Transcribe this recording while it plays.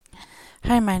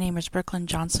Hi, my name is Brooklyn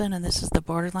Johnson, and this is the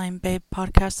Borderline Babe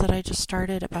podcast that I just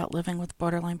started about living with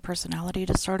borderline personality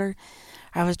disorder.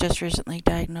 I was just recently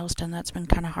diagnosed, and that's been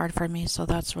kind of hard for me, so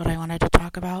that's what I wanted to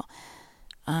talk about.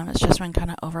 It's just been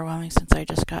kind of overwhelming since I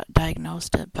just got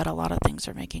diagnosed, but a lot of things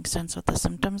are making sense with the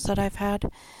symptoms that I've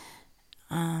had.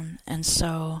 And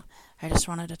so I just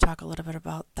wanted to talk a little bit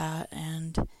about that,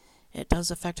 and it does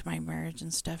affect my marriage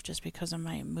and stuff just because of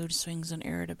my mood swings and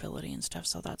irritability and stuff,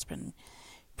 so that's been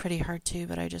pretty hard too,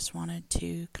 but I just wanted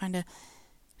to kind of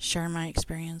share my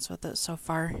experience with it so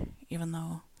far, even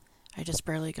though I just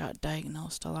barely got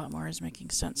diagnosed. A lot more is making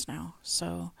sense now.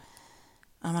 So,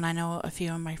 and I know a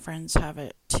few of my friends have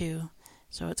it too,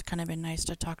 so it's kind of been nice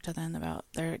to talk to them about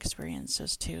their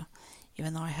experiences too,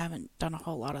 even though I haven't done a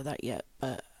whole lot of that yet,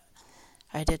 but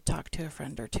I did talk to a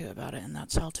friend or two about it, and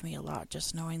that's helped me a lot,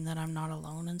 just knowing that I'm not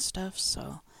alone and stuff.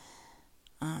 So,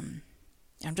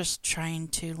 I'm just trying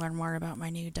to learn more about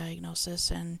my new diagnosis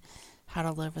and how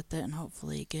to live with it, and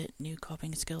hopefully get new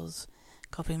coping skills,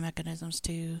 coping mechanisms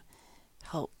to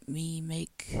help me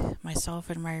make myself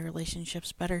and my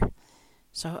relationships better.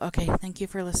 So, okay, thank you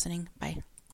for listening. Bye.